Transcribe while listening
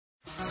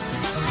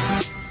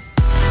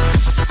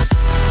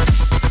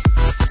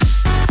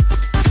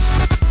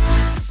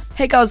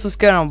Hey guys, what's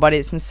going on, buddy?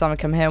 It's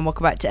MrSammyCam here, and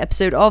welcome back to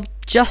episode of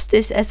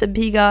Justice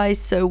SMP, guys.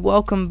 So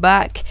welcome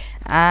back,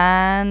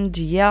 and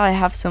yeah, I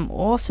have some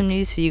awesome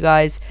news for you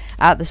guys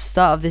at the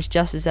start of this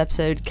Justice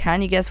episode.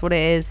 Can you guess what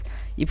it is?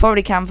 You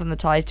probably can from the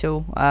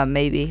title,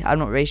 maybe, I'm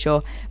not really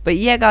sure. But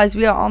yeah, guys,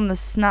 we are on the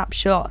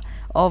Snapshot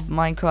of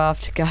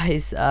Minecraft,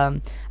 guys.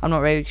 I'm not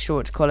really sure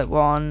what to call it.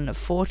 We're on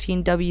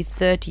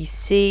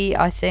 14W30C,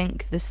 I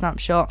think the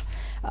snapshot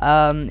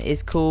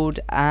is called,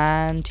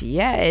 and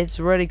yeah, it's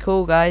really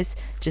cool, guys.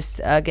 Just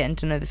getting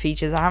to know the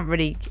features. I haven't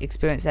really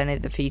experienced any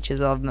of the features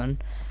other than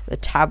the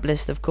tab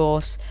list, of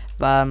course,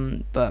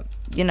 but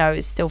you know,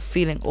 it's still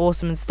feeling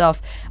awesome and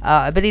stuff.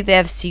 I believe they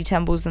have sea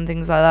temples and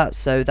things like that,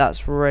 so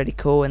that's really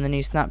cool in the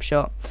new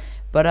snapshot.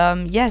 But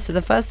yeah, so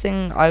the first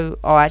thing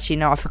actually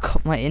no, I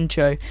forgot my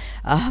intro.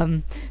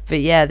 But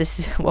yeah, this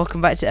is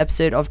welcome back to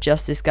episode of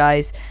Justice,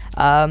 guys.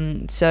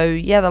 So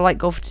yeah, the like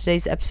goal for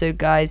today's episode,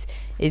 guys,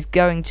 is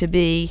going to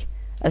be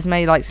as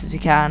many likes as we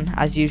can,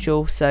 as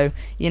usual. So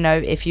you know,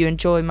 if you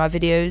enjoy my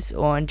videos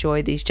or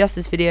enjoy these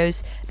Justice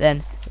videos,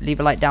 then leave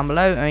a like down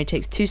below. It only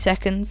takes 2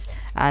 seconds,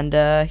 and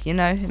you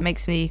know, it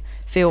makes me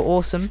feel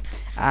awesome.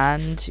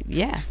 And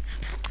yeah,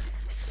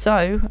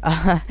 so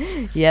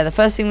yeah, the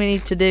first thing we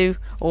need to do,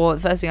 or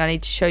the first thing I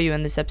need to show you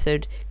in this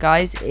episode,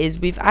 guys, is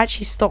we've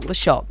actually stocked the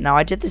shop. Now,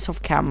 I did this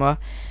off camera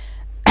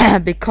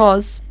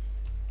because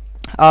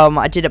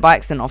I did it by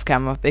accident off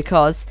camera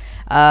because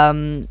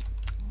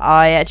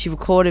I actually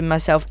recorded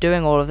myself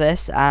doing all of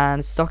this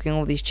and stocking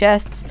all these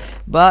chests,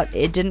 but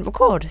it didn't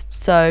record.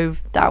 So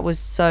that was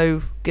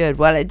so good.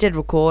 Well, it did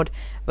record,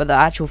 but the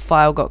actual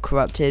file got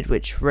corrupted,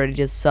 which really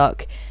does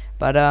suck.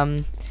 But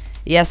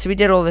yeah, so we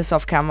did all this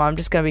off camera. I'm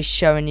just going to be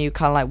showing you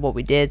kind of like what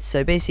we did.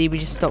 So basically, we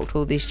just stocked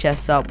all these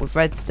chests up with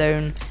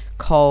redstone,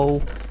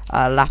 coal,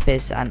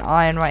 lapis, and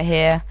iron right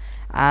here.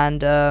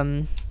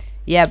 And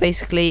yeah,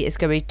 basically, it's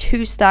going to be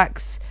 2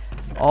 stacks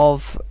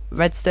of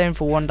redstone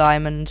for 1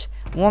 diamond,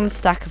 1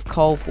 stack of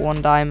coal for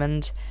 1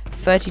 diamond,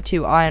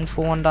 32 iron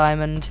for 1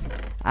 diamond,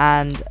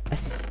 and a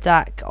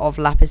stack of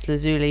lapis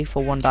lazuli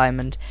for 1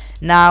 diamond.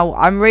 Now,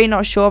 I'm really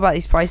not sure about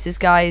these prices,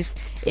 guys.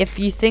 If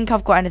you think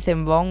I've got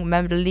anything wrong,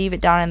 remember to leave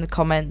it down in the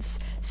comments.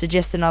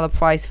 Suggest another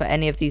price for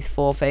any of these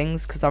 4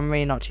 things, because I'm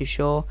really not too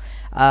sure.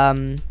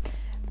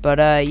 But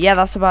yeah,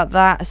 that's about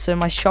that. So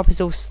my shop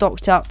is all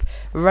stocked up,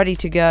 ready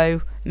to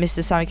go.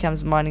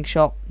 MrSammyCam's mining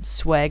shop,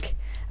 swag.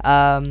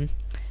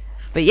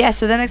 But yeah,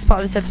 so the next part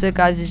of this episode,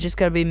 guys, is just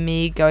going to be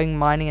me going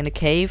mining in a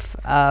cave.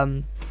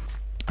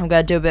 I'm going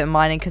to do a bit of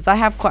mining because I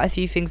have quite a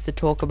few things to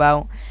talk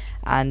about.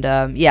 And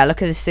yeah,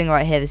 look at this thing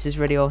right here. This is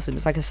really awesome.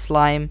 It's like a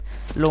slime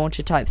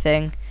launcher type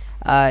thing.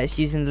 It's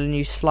using the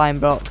new slime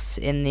blocks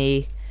in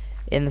the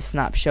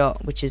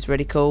snapshot, which is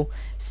really cool.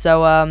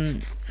 So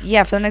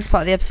yeah, for the next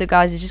part of the episode,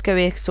 guys, it's just going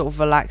to be a sort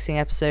of relaxing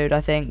episode, I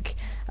think.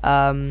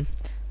 Oh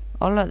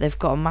look, they've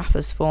got a map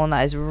of spawn.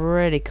 That is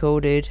really cool,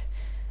 dude.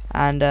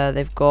 And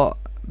they've got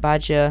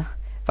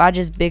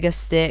Badger's bigger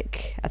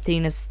stick,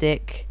 Athena's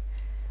stick.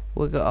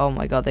 Oh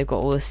my god, they've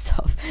got all this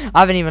stuff. I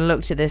haven't even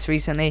looked at this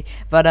recently,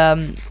 but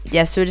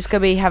yeah, so we're just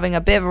gonna be having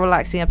a bit of a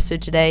relaxing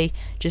episode today,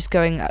 just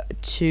going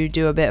to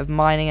do a bit of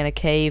mining in a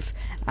cave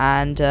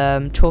and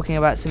talking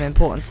about some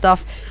important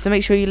stuff. So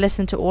make sure you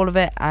listen to all of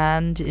it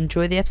and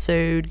enjoy the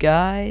episode,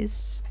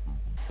 guys.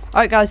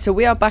 Alright, guys, so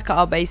we are back at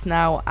our base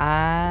now,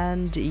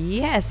 and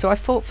yeah, so I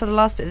thought for the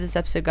last bit of this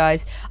episode,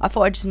 guys, I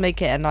thought I'd just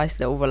make it a nice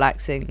little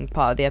relaxing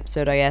part of the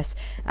episode, I guess.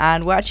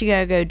 And we're actually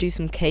going to go do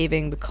some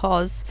caving,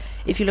 because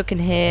if you look in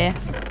here,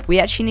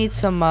 we actually need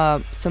some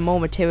more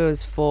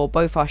materials for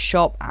both our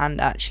shop and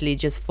actually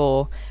just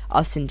for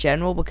us in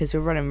general, because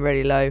we're running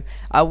really low.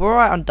 We're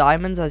alright on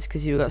diamonds, as you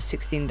can see, we've got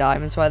 16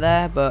 diamonds right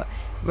there, but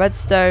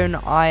redstone,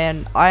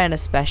 iron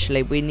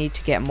especially, we need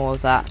to get more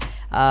of that.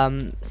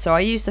 So I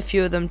used a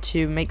few of them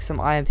to make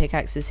some iron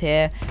pickaxes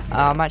here.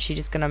 I'm actually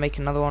just going to make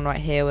another one right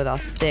here with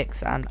our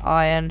sticks and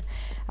iron.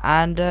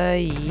 And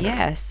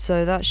yeah,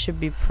 so that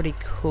should be pretty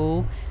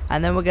cool.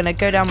 And then we're going to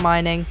go down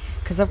mining,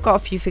 because I've got a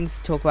few things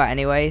to talk about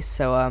anyway.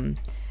 So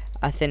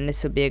I think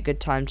this would be a good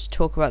time to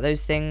talk about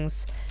those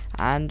things.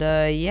 And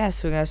yeah,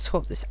 so we're going to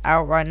swap this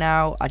out right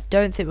now. I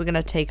don't think we're going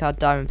to take our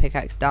diamond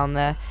pickaxe down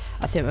there.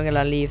 I think we're going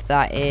to leave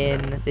that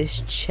in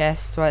this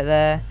chest right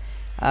there.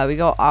 We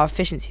got our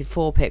efficiency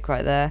 4 pick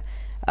right there.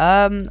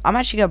 I'm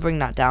actually going to bring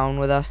that down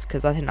with us,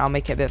 because I think that'll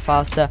make it a bit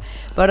faster.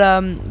 But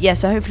yeah,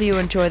 so hopefully you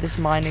enjoy this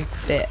mining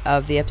bit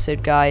of the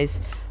episode,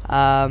 guys.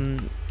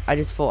 I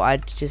just thought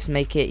I'd just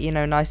make it, you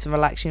know, nice and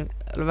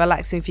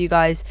relaxing for you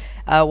guys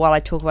while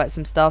I talk about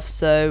some stuff.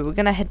 So we're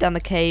going to head down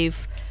the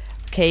caves,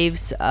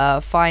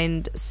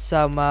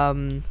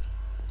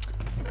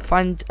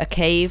 find a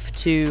cave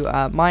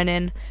to mine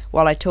in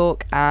while I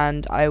talk,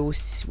 and I will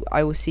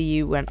see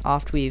you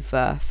after we've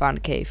found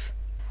a cave.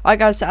 Alright,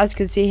 guys, so as you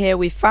can see here,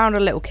 we found a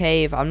little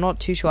cave. I'm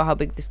not too sure how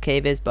big this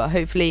cave is, but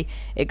hopefully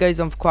it goes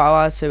on for quite a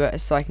while,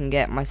 so I can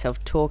get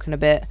myself talking a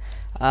bit.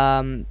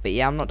 But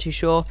yeah, I'm not too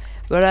sure.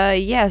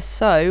 But yeah,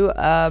 so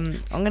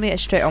I'm gonna get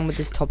straight on with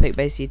this topic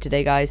basically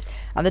today, guys,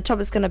 and the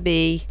topic's gonna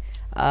be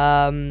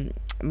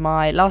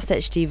my last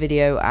HD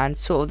video and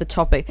sort of the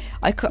topic.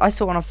 I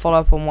sort of want to follow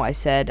up on what I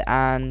said,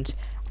 and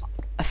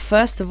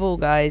first of all,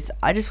 guys,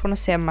 I just want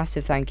to say a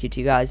massive thank you to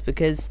you guys,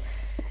 because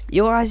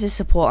your guys'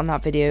 support on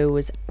that video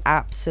was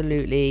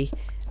absolutely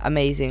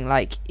amazing.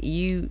 Like,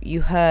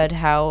 you heard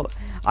how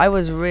I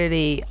was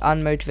really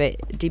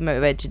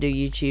demotivated to do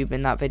YouTube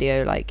in that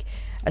video, like,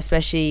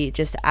 especially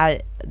just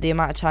the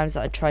amount of times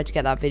that I tried to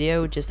get that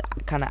video just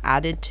kind of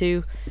added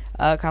to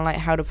kind of like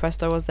how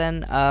depressed I was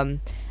then.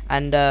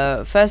 And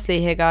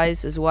firstly here,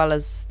 guys, as well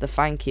as the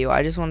thank you,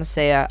 I just want to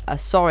say a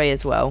sorry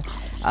as well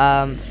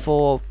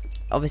for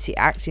obviously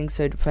acting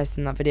so depressed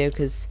in that video,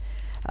 because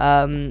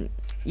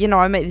you know,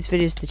 I make these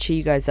videos to cheer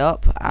you guys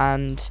up,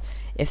 and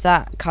if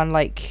that kind of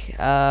like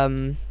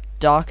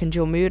darkened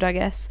your mood, I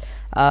guess,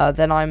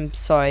 then I'm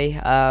sorry.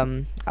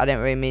 I didn't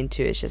really mean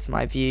to. It's just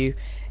my view.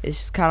 It's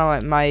just kind of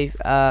like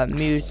my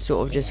mood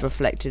sort of just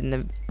reflected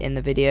in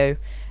the video,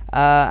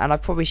 and I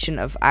probably shouldn't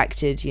have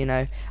acted, you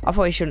know, I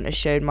probably shouldn't have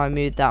showed my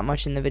mood that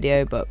much in the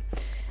video, but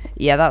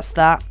yeah, that's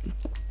that.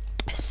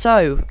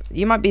 So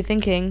you might be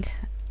thinking,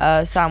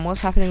 Sam,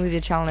 what's happening with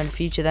your channel in the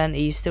future then? Are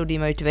you still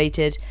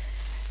demotivated?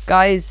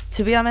 Guys,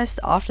 to be honest,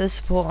 after the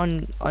support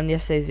on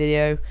yesterday's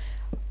video,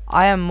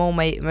 I am more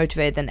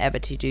motivated than ever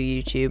to do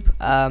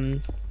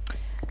YouTube.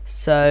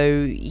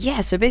 So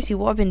yeah, so basically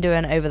what I've been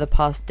doing over the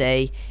past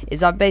day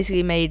is I've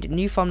basically made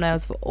new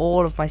thumbnails for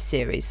all of my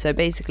series. So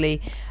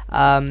basically,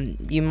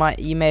 you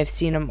may have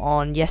seen them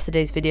on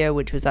yesterday's video,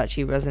 which was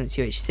actually Residence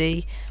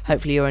UHC.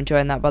 Hopefully you're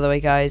enjoying that, by the way,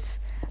 guys.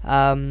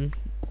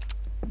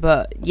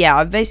 But yeah,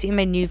 I've basically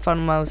made new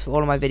thumbnails for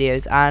all of my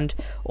videos, and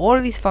all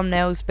of these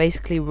thumbnails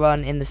basically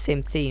run in the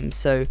same theme,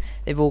 so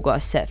they've all got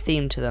a set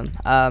theme to them.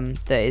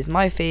 That is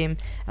my theme,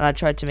 and I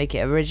tried to make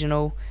it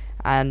original,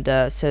 and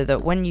so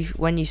that when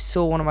you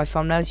saw one of my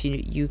thumbnails,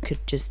 you could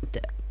just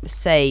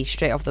say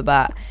straight off the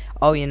bat,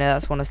 oh, you know,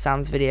 that's one of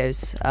Sam's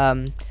videos.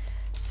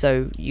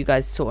 So you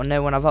guys sort of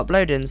know when I've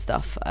uploaded and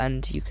stuff,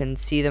 and you can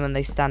see them and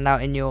they stand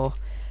out in your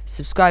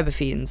subscriber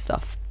feed and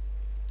stuff.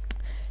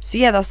 So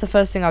yeah, that's the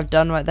first thing I've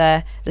done right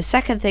there. The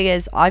second thing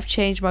is I've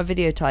changed my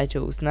video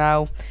titles.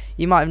 Now,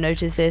 you might have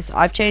noticed this.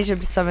 I've changed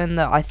them to something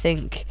that I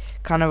think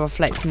kind of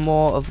reflects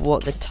more of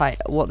what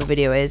the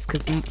video is,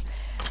 because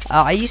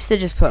I used to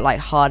just put like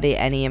hardly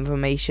any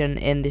information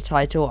in the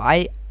title.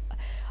 I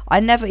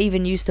never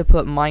even used to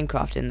put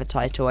Minecraft in the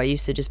title. I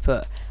used to just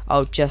put,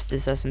 oh,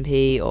 Justice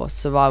SMP or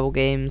survival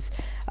games,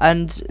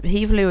 and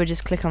people who would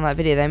just click on that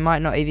video, they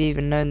might not have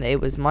even known that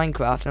it was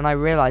Minecraft, and I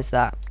realized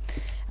that.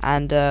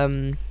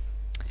 And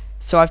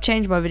so I've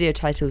changed my video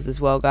titles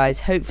as well, guys.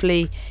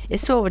 Hopefully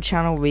it's sort of a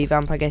channel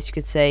revamp, I guess you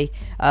could say.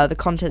 The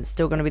content's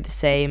still going to be the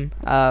same.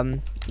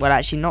 Well,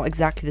 actually not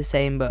exactly the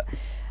same, but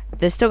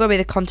there's still going to be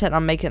the content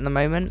I'm making at the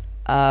moment.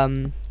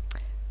 But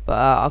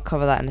I'll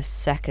cover that in a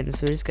second.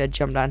 So we're just going to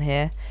jump down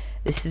here.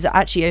 This is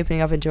actually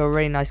opening up into a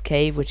really nice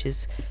cave, which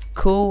is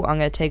cool. I'm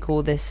going to take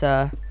all this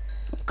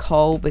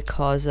coal,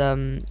 because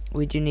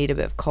we do need a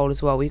bit of coal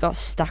as well. We got a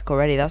stack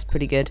already. That's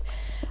pretty good.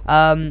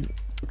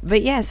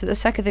 But yeah, so the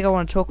second thing I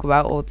want to talk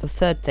about, or the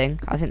third thing,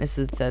 I think this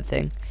is the third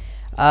thing,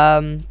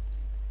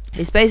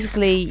 is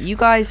basically you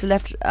guys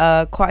left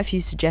quite a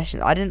few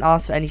suggestions. I didn't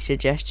ask for any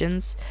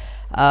suggestions,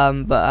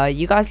 but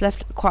you guys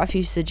left quite a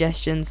few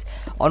suggestions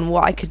on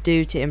what I could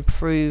do to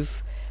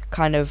improve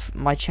kind of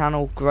my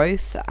channel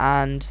growth,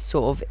 and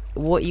sort of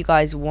what you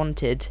guys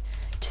wanted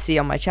to see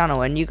on my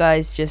channel. And you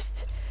guys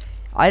just,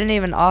 I didn't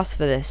even ask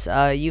for this.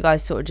 You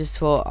guys sort of just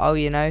thought, oh,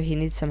 you know, he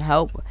needs some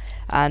help,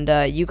 and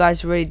you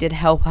guys really did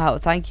help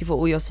out. Thank you for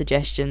all your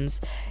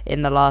suggestions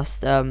in the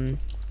last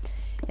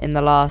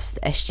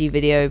SG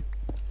video.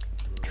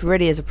 It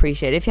really is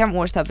appreciated. If you haven't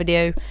watched that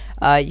video,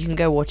 you can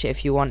go watch it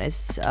if you want.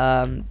 It's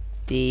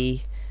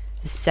the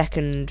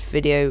second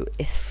video.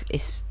 If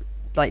it's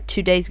like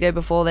 2 days ago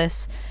before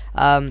this.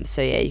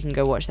 So yeah, you can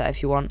go watch that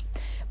if you want.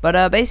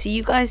 But basically,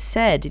 you guys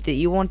said that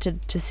you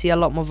wanted to see a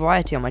lot more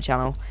variety on my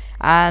channel,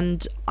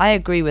 and I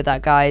agree with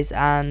that, guys.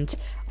 And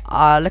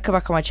looking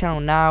back on my channel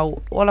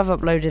now, all I've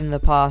uploaded in the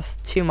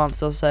past 2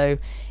 months or so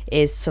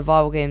is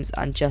survival games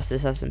and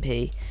Justice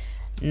SMP.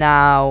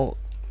 Now,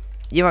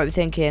 you might be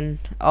thinking,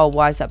 oh,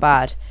 why is that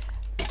bad?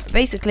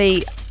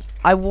 Basically,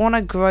 I want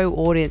to grow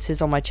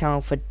audiences on my channel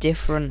for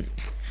different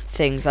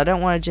things. I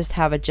don't want to just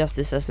have a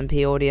Justice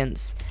SMP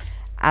audience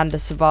and a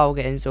survival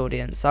games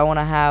audience. I want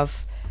to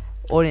have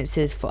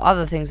audiences for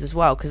other things as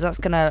well, because that's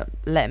gonna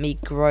let me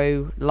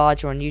grow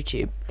larger on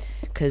YouTube.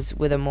 Because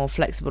with a more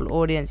flexible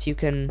audience, you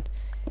can,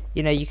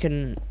 you know, you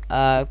can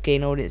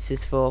gain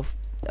audiences for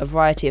a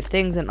variety of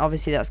things, and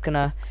obviously that's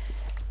gonna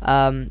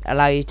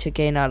allow you to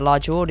gain a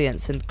larger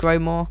audience and grow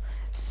more.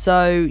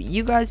 So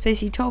you guys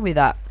basically told me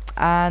that,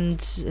 and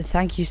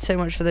thank you so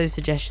much for those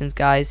suggestions,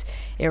 guys.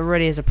 It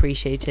really is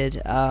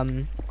appreciated.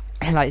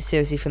 Like,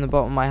 seriously, from the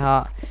bottom of my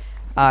heart,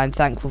 I'm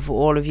thankful for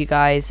all of you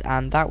guys,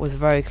 and that was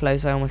very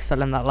close. I almost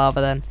fell in that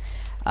lava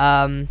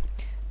then.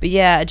 But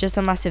yeah, just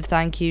a massive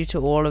thank you to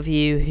all of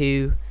you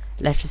who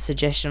left a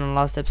suggestion on the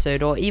last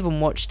episode, or even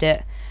watched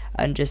it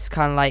and just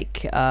kind of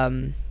like,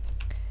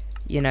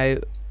 you know,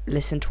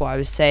 listen to what I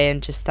was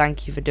saying, just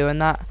thank you for doing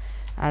that.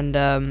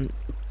 And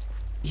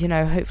you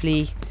know,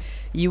 hopefully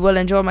you will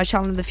enjoy my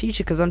channel in the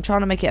future, because I'm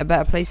trying to make it a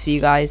better place for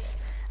you guys,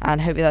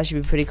 and hopefully that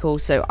should be pretty cool.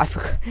 So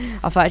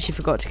I've actually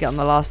forgot to get on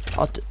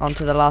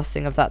onto the last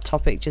thing of that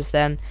topic just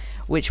then,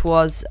 which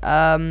was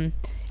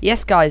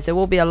yes guys, there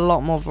will be a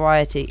lot more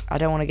variety. I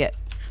don't want to get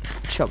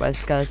shot by a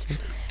skeleton.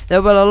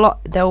 There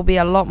will be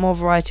a lot more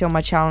variety on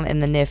my channel in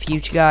the near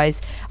future,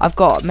 guys. I've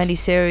got many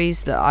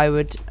series that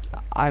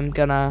I'm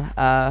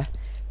gonna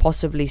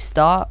possibly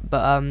start,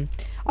 but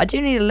I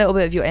do need a little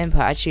bit of your input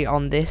actually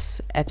on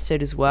this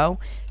episode as well,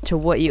 to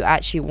what you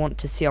actually want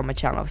to see on my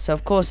channel. So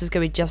of course there's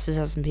going to be Justice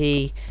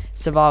SMP,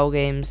 survival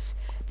games.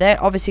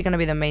 They're obviously going to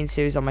be the main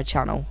series on my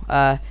channel.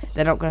 They're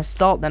not going to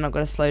stop, they're not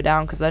going to slow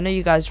down, because I know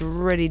you guys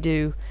really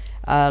do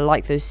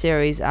like those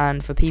series,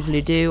 and for people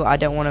who do, I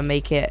don't want to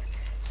make it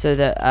so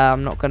that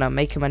I'm not going to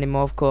make them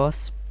anymore, of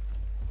course.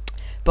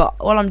 But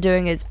all I'm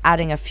doing is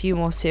adding a few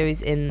more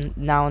series in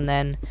now and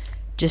then,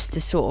 just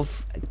to sort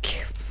of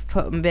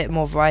put a bit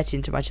more variety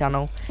into my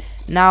channel.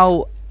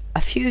 Now,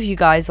 a few of you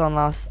guys on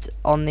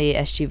the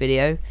SG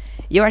video,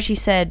 you actually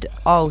said,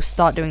 oh,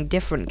 start doing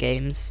different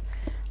games.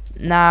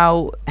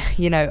 Now,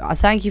 you know, I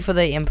thank you for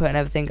the input and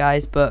everything,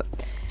 guys, but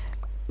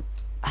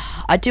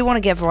I do want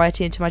to get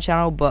variety into my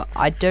channel, but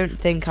I don't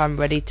think I'm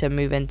ready to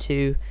move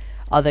into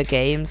other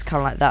games, kind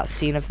of like that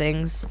scene of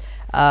things.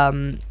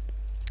 I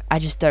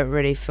just don't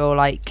really feel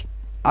like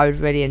I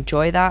would really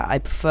enjoy that. I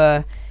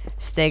prefer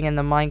staying in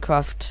the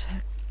Minecraft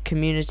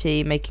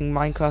community, making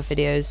Minecraft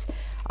videos.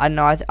 I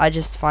know, I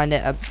just find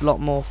it a lot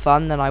more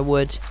fun than I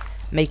would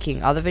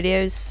making other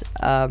videos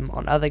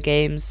on other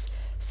games.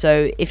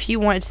 So if you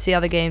wanted to see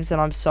other games, then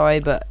I'm sorry,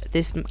 but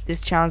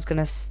this channel's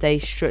gonna stay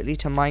strictly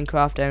to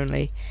Minecraft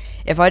only.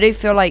 If I do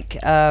feel like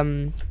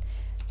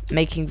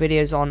making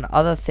videos on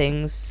other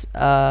things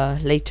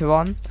later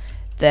on,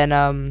 then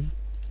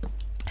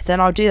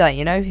I'll do that,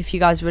 you know. If you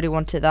guys really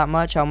want it that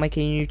much, I'll make a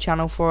new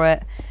channel for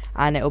it,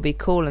 and it'll be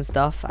cool and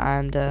stuff,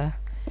 and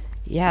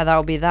yeah,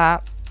 that'll be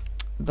that.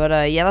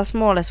 But yeah, that's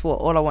more or less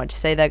all I wanted to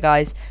say there,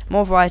 guys.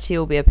 More variety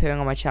will be appearing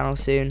on my channel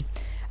soon.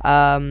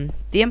 The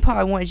input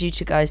I wanted you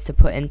guys to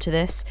put into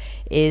this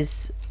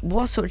is,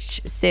 what sort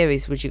of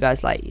series would you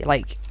guys like?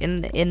 Like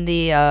in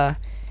the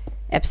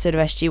episode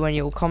of SG, when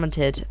you all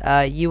commented,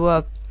 you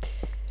were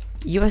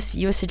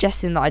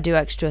suggesting that I do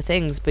extra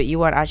things, but you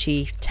weren't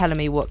actually telling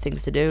me what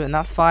things to do, and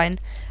that's fine.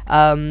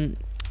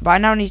 But I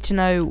now need to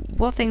know,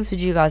 what things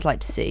would you guys like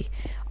to see?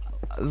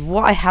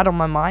 What I had on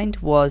my mind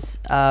was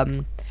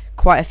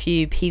quite a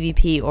few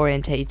PvP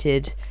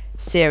orientated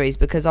series,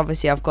 because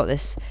obviously I've got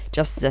this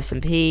Justice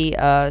SMP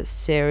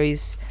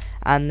series,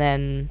 and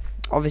then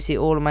obviously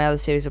all of my other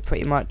series are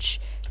pretty much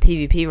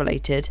PvP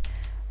related,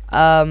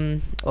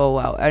 or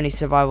well, only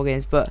survival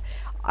games. But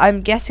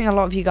I'm guessing a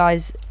lot of you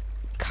guys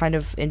kind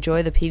of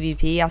enjoy the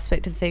PvP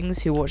aspect of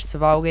things who watch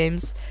survival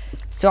games.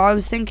 So I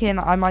was thinking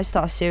I might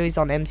start a series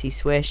on MC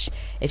Swish.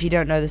 If you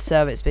don't know the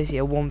server, it's basically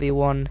a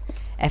 1v1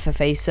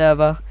 FFA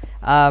server,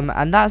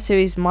 and that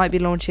series might be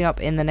launching up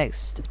in the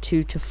next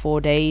 2 to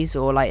 4 days,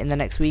 or like in the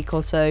next week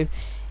or so,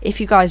 if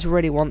you guys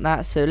really want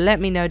that. So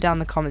let me know down in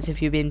the comments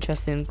if you'd be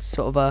interested in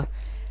sort of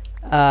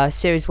a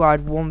series where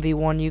I'd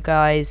 1v1 you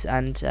guys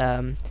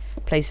and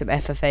play some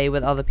FFA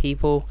with other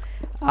people.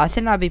 I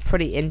think that'd be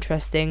pretty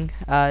interesting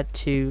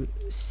to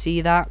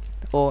see that,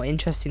 or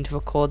interesting to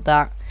record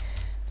that,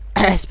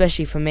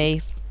 especially for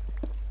me.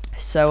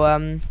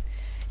 So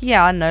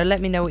yeah, I don't know,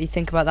 let me know what you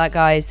think about that,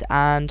 guys,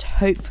 and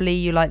hopefully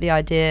you like the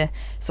idea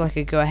so I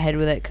could go ahead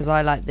with it, because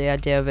I like the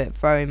idea of it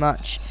very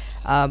much.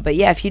 But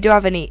yeah, if you do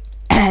have any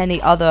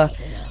other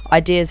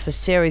ideas for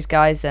series,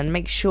 guys, then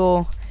make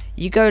sure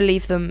you go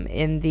leave them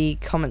in the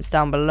comments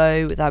down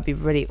below. That'd be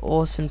really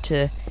awesome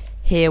to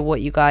hear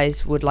what you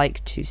guys would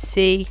like to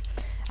see.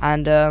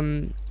 And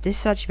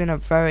this has actually been a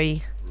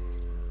very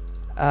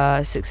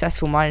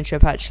successful mining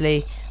trip.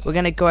 Actually, we're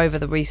going to go over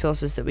the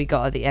resources that we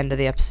got at the end of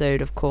the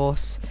episode, of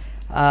course.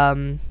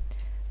 But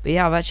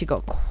yeah, I've actually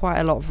got quite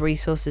a lot of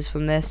resources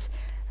from this,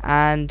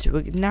 and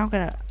we're now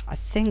gonna, I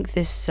think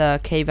this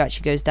cave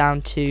actually goes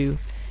down to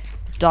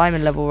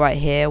diamond level right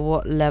here.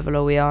 What level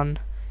are we on?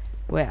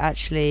 We're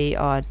actually,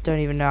 oh, I don't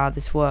even know how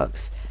this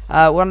works.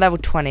 We're on level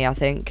 20, I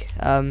think.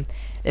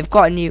 They've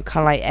got a new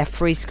kind of like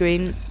F3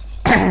 screen,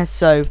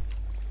 so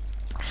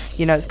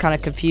you know, it's kind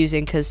of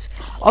confusing, because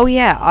oh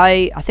yeah,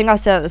 I think I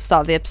said at the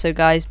start of the episode,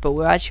 guys, but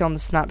we're actually on the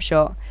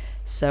Snapshot.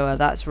 So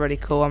that's really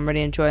cool. I'm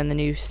really enjoying the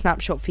new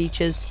Snapshot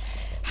features.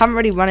 Haven't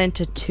really run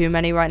into too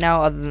many right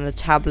now, other than the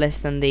tab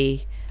list and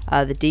the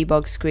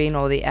debug screen,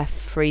 or the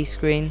F3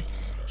 screen,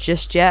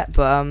 just yet.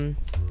 But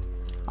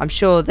I'm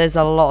sure there's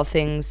a lot of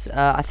things.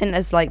 I think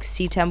there's like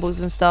sea temples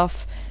and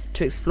stuff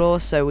to explore,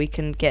 so we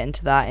can get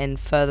into that in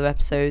further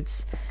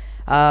episodes.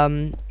 But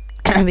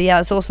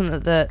yeah, it's awesome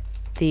that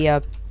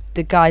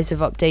the guys have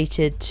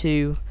updated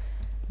to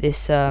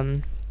this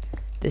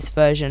this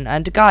version.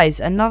 And guys,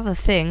 another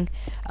thing,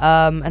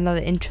 another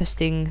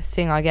interesting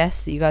thing, I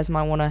guess, that you guys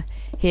might want to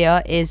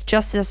hear is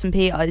Justice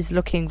SMP is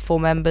looking for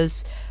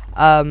members.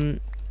 One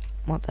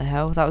What the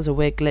hell? That was a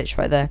weird glitch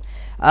right there.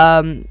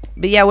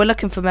 But yeah, we're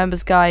looking for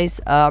members,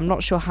 guys. I'm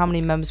not sure how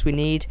many members we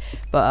need,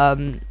 but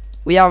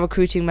we are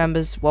recruiting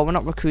members. Well, we're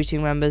not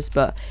recruiting members,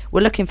 but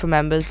we're looking for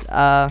members.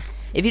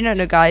 If you don't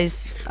know,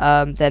 guys,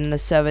 then the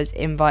server's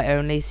invite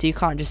only, so you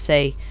can't just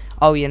say,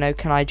 oh, you know,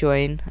 can I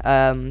join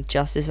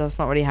Justice? That's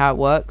not really how it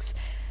works.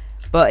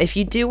 But if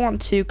you do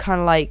want to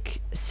kind of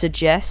like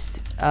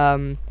suggest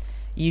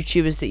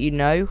YouTubers that you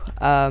know,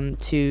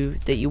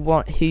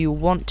 who you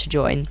want to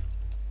join,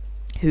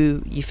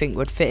 who you think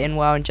would fit in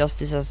well in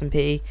Justice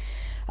SMP,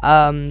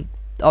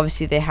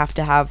 obviously they have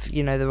to have,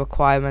 you know, the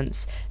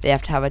requirements. They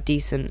have to have a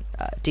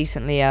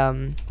decently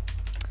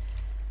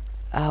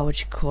what do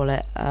you call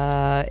it,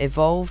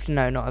 evolved?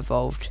 No, not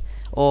evolved.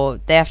 Or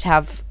they have to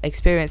have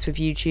experience with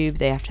YouTube.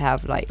 They have to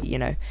have, like, you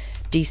know,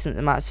 decent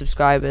amount of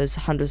subscribers,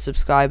 100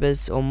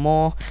 subscribers or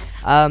more.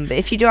 But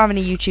if you do have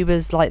any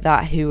YouTubers like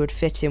that who would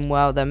fit in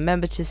well, then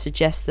remember to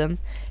suggest them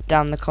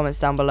down in the comments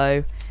down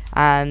below,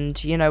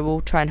 and you know,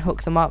 we'll try and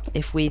hook them up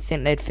if we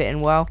think they'd fit in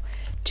well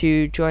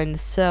to join the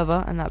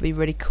server, and that'd be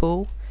really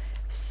cool.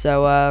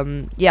 So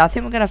yeah, I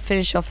think we're gonna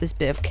finish off this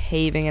bit of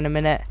caving in a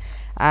minute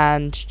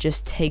and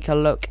just take a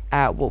look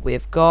at what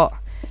we've got.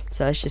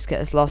 So let's just get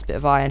this last bit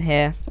of iron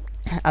here,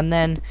 and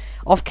then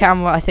off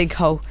camera I think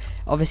I'll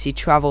obviously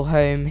travel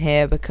home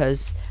here,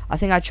 because I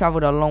think I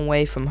travelled a long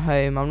way from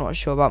home. I'm not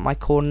sure about my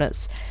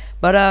coordinates,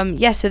 but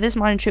yeah, so this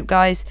mining trip,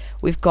 guys,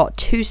 we've got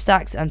 2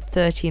 stacks and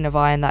 13 of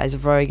iron. That is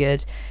very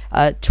good.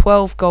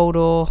 12 gold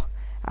ore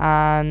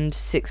and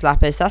 6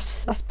 lapis.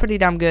 That's pretty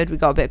damn good. We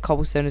got a bit of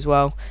cobblestone as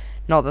well,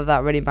 not that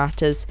that really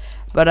matters,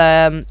 but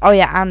oh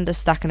yeah, and a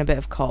stack and a bit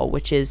of coal,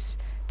 which is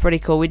pretty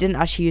cool. We didn't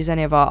actually use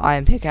any of our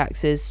iron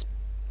pickaxes.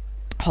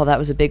 Oh, that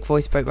was a big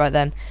voice break right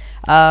then.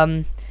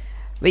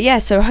 But yeah,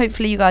 so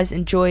hopefully you guys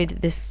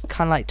enjoyed this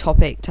kind of like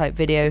topic type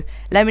video.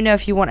 Let me know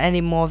if you want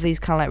any more of these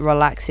kind of like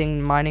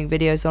relaxing mining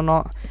videos or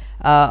not.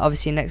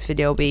 Obviously next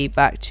video will be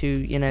back to,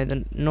 you know,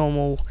 the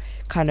normal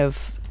kind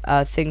of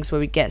things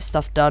where we get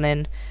stuff done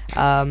in.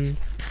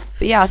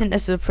 But yeah, I think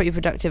this is a pretty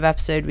productive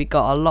episode. We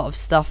got a lot of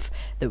stuff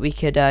that we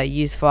could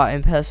use for our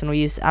own personal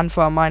use and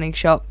for our mining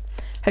shop.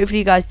 Hopefully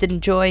you guys did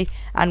enjoy,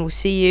 and we'll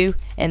see you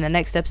in the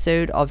next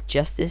episode of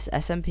Justice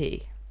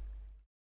SMP.